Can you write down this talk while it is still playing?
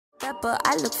But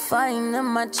I look fine and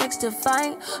my checks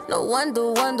define. No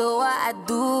wonder why I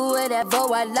do whatever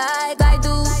I like. I do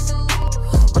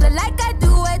what I like. I do.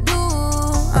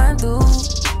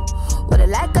 What I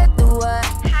like. I do.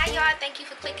 Hi y'all, thank you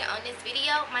for clicking on this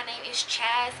video. My name is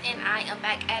Chaz and I am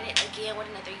back at it again with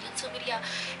another YouTube video.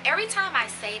 Every time I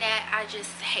say that, I just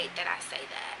hate that I say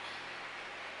that.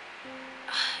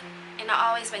 And I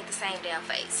always make the same damn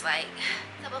face.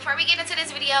 So before we get into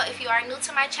this video, if you are new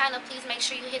to my channel, please make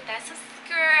sure you hit that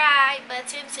subscribe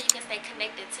button so you can stay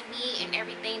connected to me and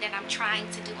everything that I'm trying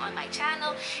to do on my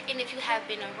channel. And if you have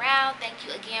been around, thank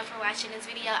you again for watching this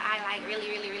video. I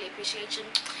really appreciate you.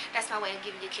 That's my way of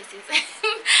giving you kisses.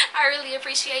 I really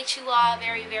appreciate you all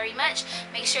very much.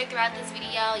 Make sure throughout this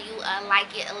video you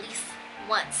like it at least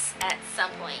once at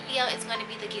some point. Video is going to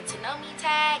be the get to know me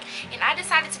tag, and I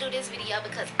decided to do this video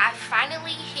because I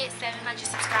finally hit 700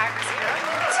 subscribers here on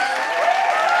YouTube.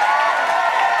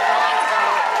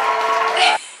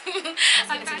 Let's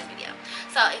get into this video.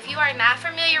 So if you are not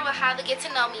familiar with how the get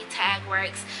to know me tag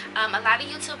works, a lot of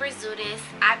YouTubers do this.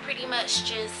 I pretty much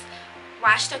just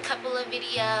watched a couple of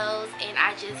videos and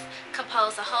I just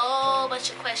composed a whole bunch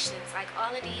of questions. Like,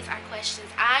 all of these are questions.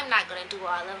 I'm not going to do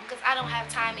all of them because I don't have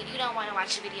time and you don't want to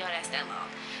watch a video that's that long,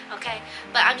 okay?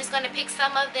 But I'm just going to pick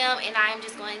some of them and I'm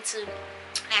just going to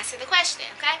answer the question,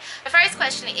 okay? The first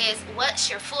question is, what's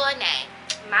your full name?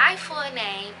 My full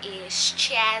name is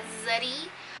Chazity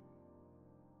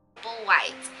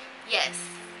White. Yes,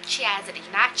 Chazity,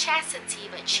 not chastity,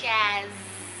 but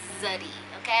Chazity.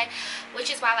 Okay, which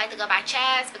is why I like to go by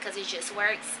Chaz, because it just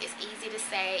works. It's easy to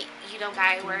say. You don't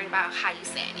gotta worry about how you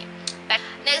saying it. But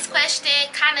next question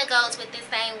kind of goes with this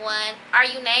same one. Are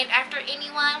you named after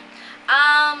anyone?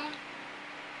 I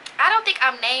don't think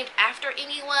I'm named after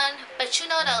anyone, but you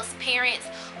know those parents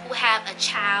who have a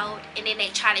child and then they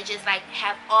try to just like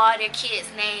have all their kids'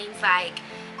 names like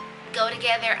go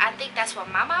together. I think that's what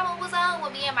my mama was on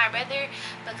with me and my brother,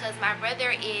 because my brother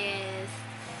is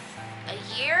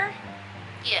a year.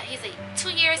 Yeah, he's 2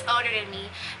 years older than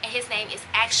me, and his name is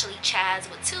actually Chaz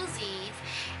with 2 Z's,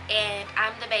 and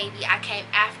I'm the baby. I came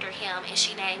after him, and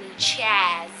she named me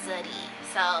Chazity.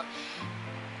 So,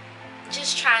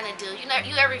 just trying to do,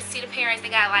 you ever see the parents, they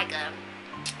got like a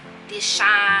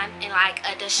Deshaun and like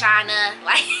a Deshauna,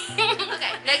 like,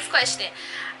 okay, next question.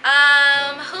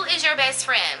 Who is your best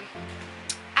friend?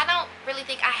 I don't really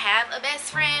think I have a best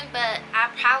friend, but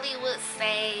I probably would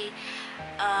say,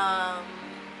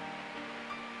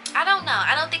 I don't know.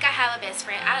 I don't think I have a best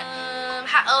friend.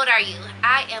 How old are you?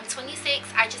 I am 26.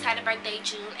 I just had a birthday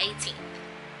June 18th.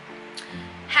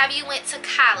 Have you went to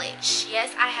college?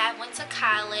 Yes, I have went to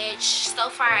college. So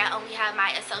far, I only have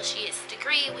my associate's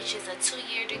degree, which is a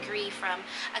 2-year degree from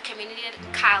a community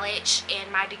college,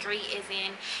 and my degree is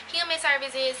in human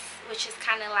services, which is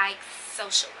kind of like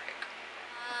social work.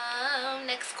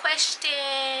 Next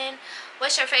question.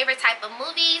 What's your favorite type of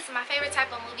movies? My favorite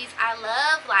type of movies, I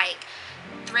love like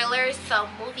thrillers, so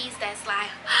movies that's like,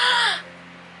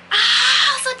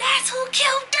 oh, so that's who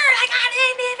killed her, like I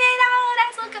didn't even know,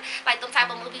 that's who killed, like them type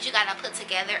of movies you gotta put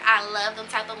together. I love them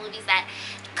type of movies that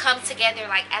come together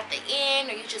like at the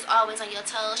end, or you just always on your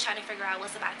toes trying to figure out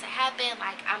what's about to happen.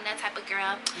 Like, I'm that type of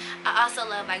girl. I also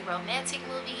love like romantic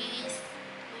movies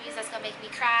that's gonna make me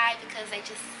cry because they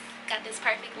just got this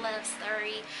perfect love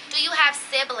story. Do you have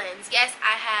siblings? Yes,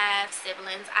 I have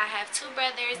siblings. I have 2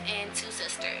 brothers and 2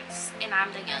 sisters, and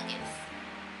I'm the youngest.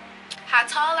 How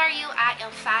tall are you? I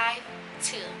am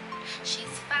 5'2".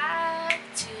 She's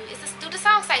 5'2". Do the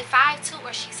song say 5'2"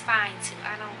 or she's fine too?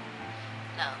 I don't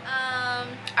know.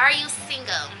 Are you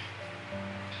single?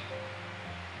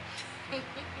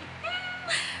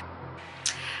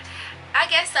 I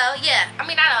guess so, yeah. I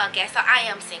mean, I guess so. I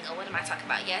am single. What am I talking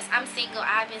about? Yes, I'm single.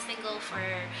 I've been single for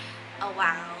a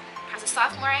while. I was a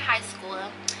sophomore in high school,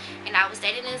 and I was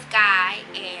dating this guy,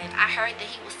 and I heard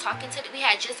that he was talking to, we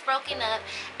had just broken up,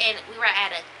 and we were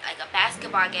at a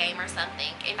basketball game or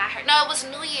something, and I heard, no, it was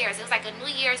New Year's. It was like a New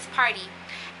Year's party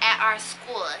at our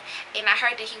school, and I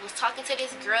heard that he was talking to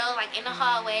this girl like in the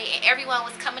hallway, and everyone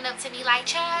was coming up to me like,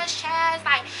 Chaz,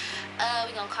 like,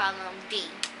 we gonna call him D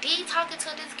talking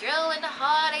to this girl in the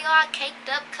hall. They all caked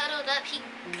up, cuddled up, he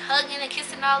hugging and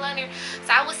kissing all on her. So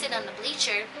I was sitting on the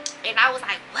bleacher, and I was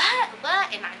like,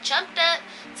 what? And I jumped up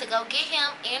to go get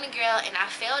him and the girl, and I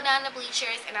fell down the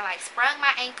bleachers, and I like sprung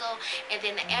my ankle, and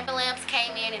then the ambulance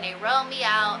came in and they rolled me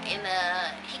out, and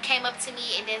he came up to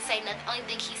me and didn't say nothing. The only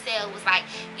thing he said was like,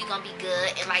 you gonna be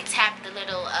good, and like tapped the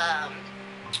little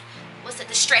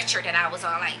the stretcher that I was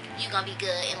on, like, you gonna be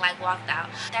good, and like walked out.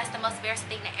 That's the most embarrassing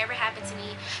thing that ever happened to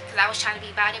me, because I was trying to be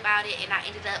about it, and I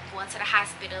ended up going to the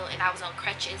hospital, and I was on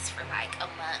crutches for like a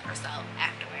month or so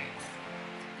afterwards.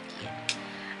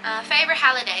 Yeah. Favorite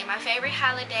holiday. My favorite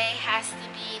holiday has to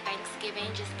be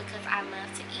Thanksgiving, just because I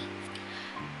love to eat.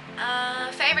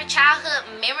 Favorite childhood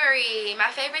memory.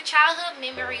 My favorite childhood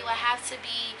memory would have to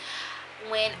be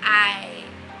when I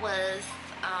was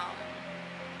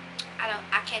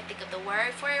I can't think of the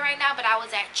word for it right now, but I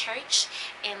was at church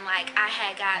and like I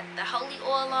had got the holy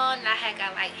oil on, and I had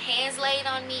got like hands laid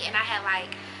on me, and I had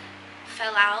like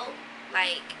fell out,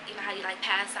 like, you know how you like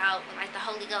pass out when like the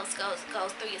Holy Ghost goes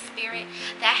through your spirit.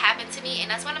 That happened to me, and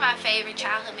that's one of my favorite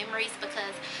childhood memories,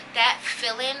 because that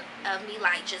feeling of me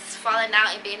like just falling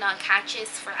out and being unconscious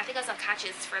for, I think I was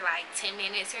unconscious for like 10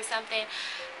 minutes or something.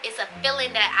 It's a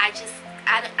feeling that I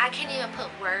can't even put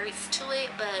words to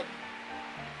it, but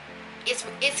it's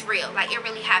real. Like, it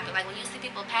really happened. Like, when you see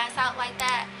people pass out like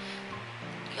that,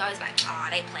 you always like, oh,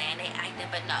 they playing, they acting.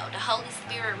 But no, the Holy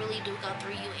Spirit really do go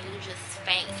through you and you just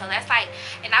faint. So that's like,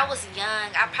 and I was young.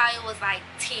 I probably was like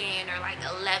 10 or like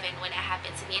 11 when that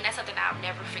happened to me. And that's something that I'll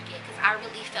never forget, because I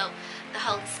really felt the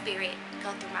Holy Spirit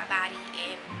go through my body.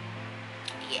 And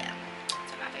yeah, that's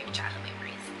one of my favorite childhood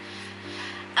memories.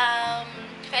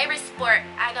 Favorite sport.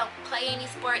 I don't play any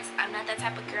sports. I'm not that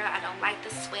type of girl. I don't like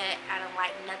the sweat. I don't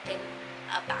like nothing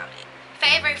about it.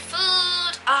 Favorite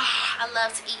food. Oh, I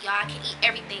love to eat, y'all. I can eat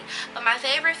everything, but my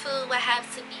favorite food would have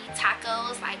to be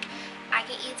tacos. Like, I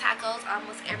can eat tacos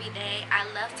almost every day. I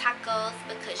love tacos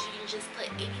because you can just put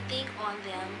anything on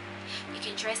them. You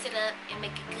can dress it up and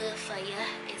make it good for you.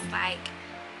 It's like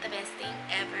the best thing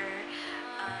ever.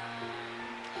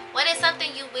 What is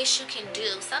something you wish you can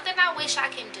do? Something I wish I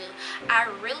can do. I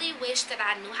really wish that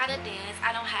I knew how to dance.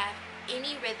 I don't have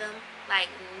any rhythm, like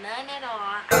none at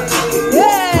all.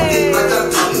 Yay! I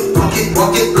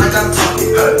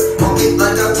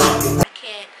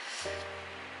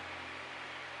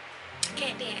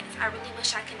can't dance. I really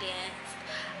wish I could dance.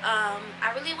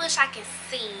 I really wish I could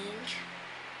sing.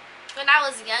 When I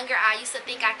was younger, I used to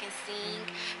think I can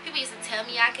sing. People used to tell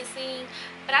me I can sing,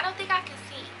 but I don't think I can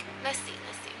sing. Let's see.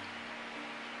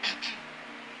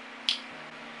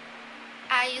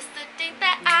 I used to think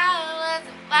that I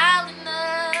wasn't wild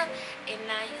enough, and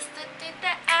I used to think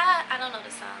that I don't know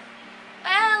the song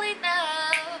well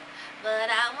enough, but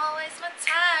I'm always my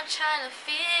time trying to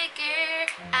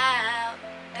figure out.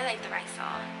 That ain't the right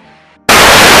song.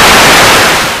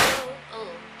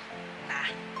 Ooh,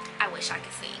 nah. I wish I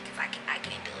could sing, because I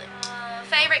can't do it.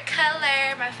 Favorite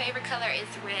color. My favorite color is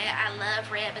red. I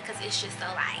love red because it's just so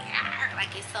like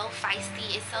it's so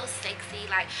feisty, it's so sexy.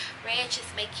 Like, red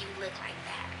just make you look like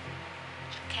that.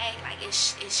 Okay, like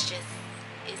it's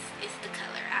the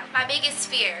color. My biggest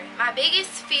fear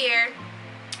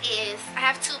is, I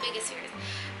have two biggest fears.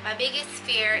 My biggest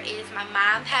fear is my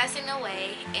mom passing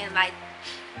away, and like,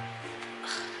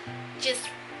 just,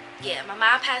 yeah, my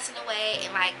mom passing away,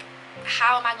 and like,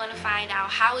 how am I going to find out?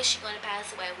 How is she going to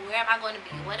pass away? Where am I going to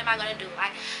be? What am I going to do?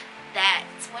 Like,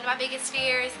 that's one of my biggest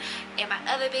fears. And my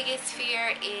other biggest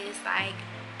fear is like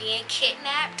being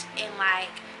kidnapped and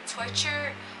like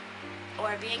tortured,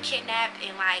 or being kidnapped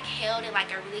and like held in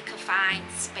like a really confined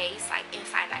space, like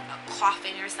inside like a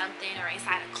coffin or something, or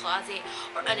inside a closet,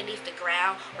 or underneath the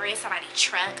ground, or in somebody's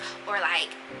truck, or like,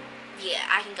 yeah,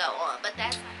 I can go on. But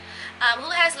that's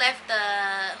who has left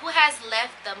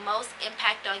the most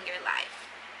impact on your life?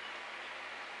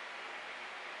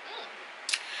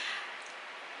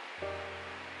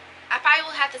 I probably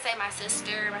will have to say my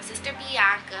sister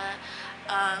Bianca.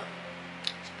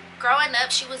 Growing up,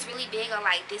 she was really big on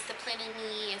like disciplining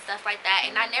me and stuff like that,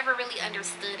 and I never really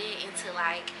understood it until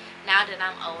like now that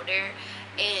I'm older.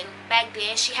 And back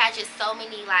then, she had just so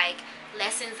many like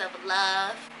lessons of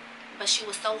love, but she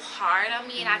was so hard on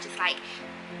me, and I just like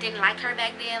didn't like her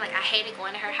back then. Like, I hated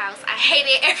going to her house. I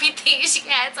hated everything she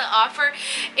had to offer.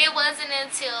 It wasn't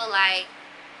until like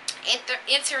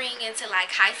entering into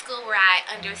like high school where I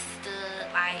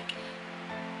understood like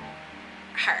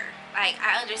her. Like,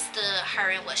 I understood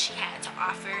her and what she had to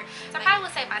offer. So I probably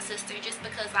would say my sister, just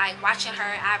because like watching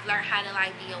her, I've learned how to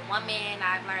like be a woman.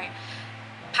 I've learned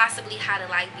possibly how to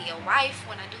like be a wife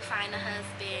when I do find a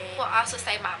husband. We'll also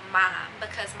say my mom,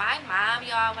 because my mom,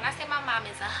 y'all, when I say my mom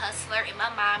is a hustler, and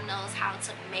my mom knows how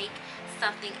to make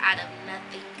something out of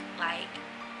nothing. Like,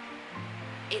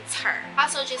 it's her.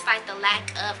 Also, just like the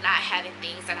lack of not having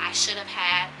things that I should have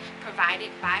had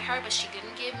provided by her, but she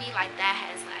didn't give me, like, that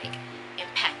has like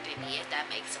impacted me, if that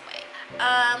makes a way.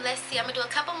 Let's see, I'm gonna do a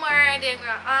couple more and then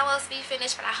we're gonna almost be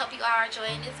finished, but I hope you all are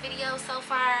enjoying this video so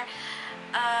far.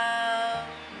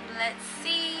 Let's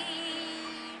see,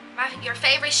 your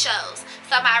favorite shows.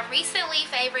 So my recently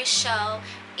favorite show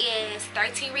is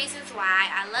 13 Reasons Why.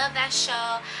 I love that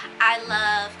show. I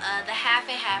love the Half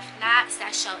and Half Nots.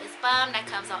 That show is bomb. That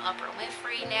comes on Oprah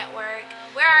Winfrey Network.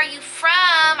 Where are you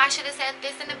from? I should have said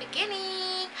this in the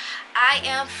beginning. I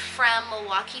am from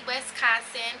Milwaukee,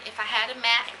 Wisconsin. If I had a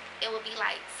map, it would be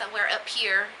like somewhere up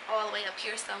here, all the way up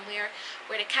here somewhere,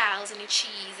 where the cows and the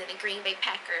cheese and the Green Bay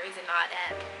Packers and all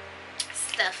that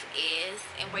stuff is,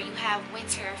 and where you have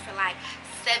winter for like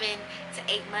 7 to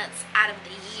 8 months out of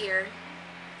the year.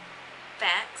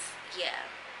 Facts. Yeah.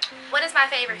 What is my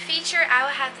favorite feature? I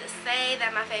would have to say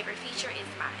that my favorite feature is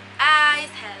my eyes.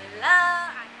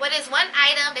 Hello. What is one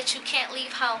item that you can't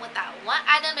leave home without? One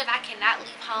item that I cannot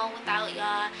leave home without,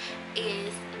 y'all,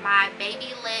 is my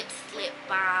Baby Lips lip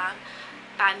balm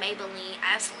by Maybelline.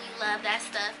 I absolutely love that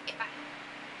stuff.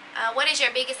 What is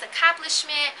your biggest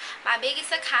accomplishment? My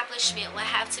biggest accomplishment would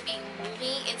have to be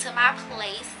moving into my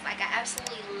place. Like, I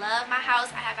absolutely love my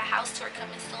house. I have a house tour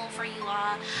coming soon for you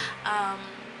all.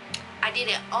 I did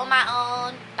it on my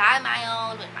own, by my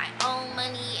own, with my own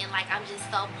money, and like, I'm just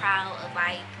so proud of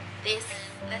like this.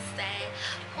 Let's say,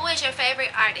 who is your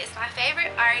favorite artist? My favorite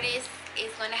artist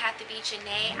is going to have to be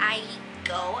Janae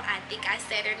Aiko. I think I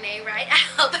said her name right. I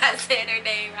hope I said her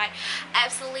name right.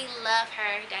 Absolutely love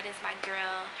her. That is my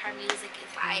girl. Her music is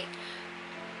like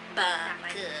bomb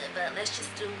good. But let's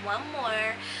just do one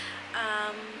more.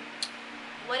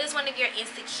 What is one of your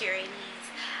insecurities?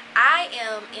 I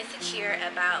am insecure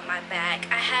about my back.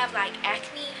 I have like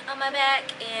acne on my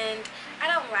back and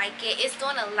I don't like it. It's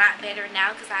doing a lot better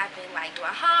now because I've been like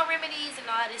doing home remedies and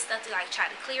all this stuff to like try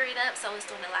to clear it up, so it's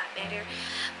doing a lot better.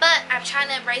 But I'm trying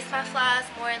to embrace my flaws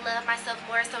more and love myself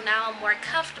more, so now I'm more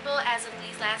comfortable as of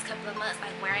these last couple of months,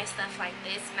 like wearing stuff like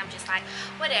this, and I'm just like,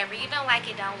 whatever, you don't like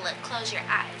it, don't look, close your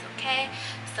eyes, okay?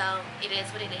 So it is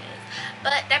what it is.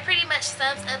 But that pretty much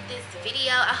sums up this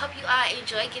video. I hope you all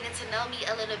enjoyed getting to know me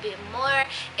a little bit more.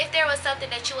 If there was something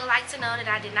that you would like to know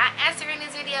that I did not answer in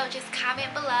this video, just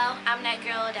comment below. I'm that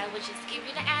girl that would just give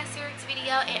you the answer to this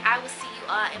video, and I will see you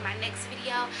all in my next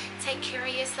video. Take care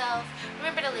of yourself.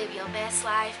 Remember to live your best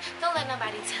life. Don't let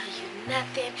nobody tell you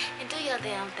nothing, and do your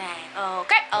damn thing.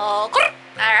 Okay? Okay.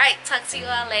 Alright, talk to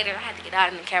you all later. I had to get out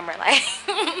in the camera like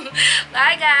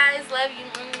bye guys, love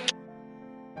you.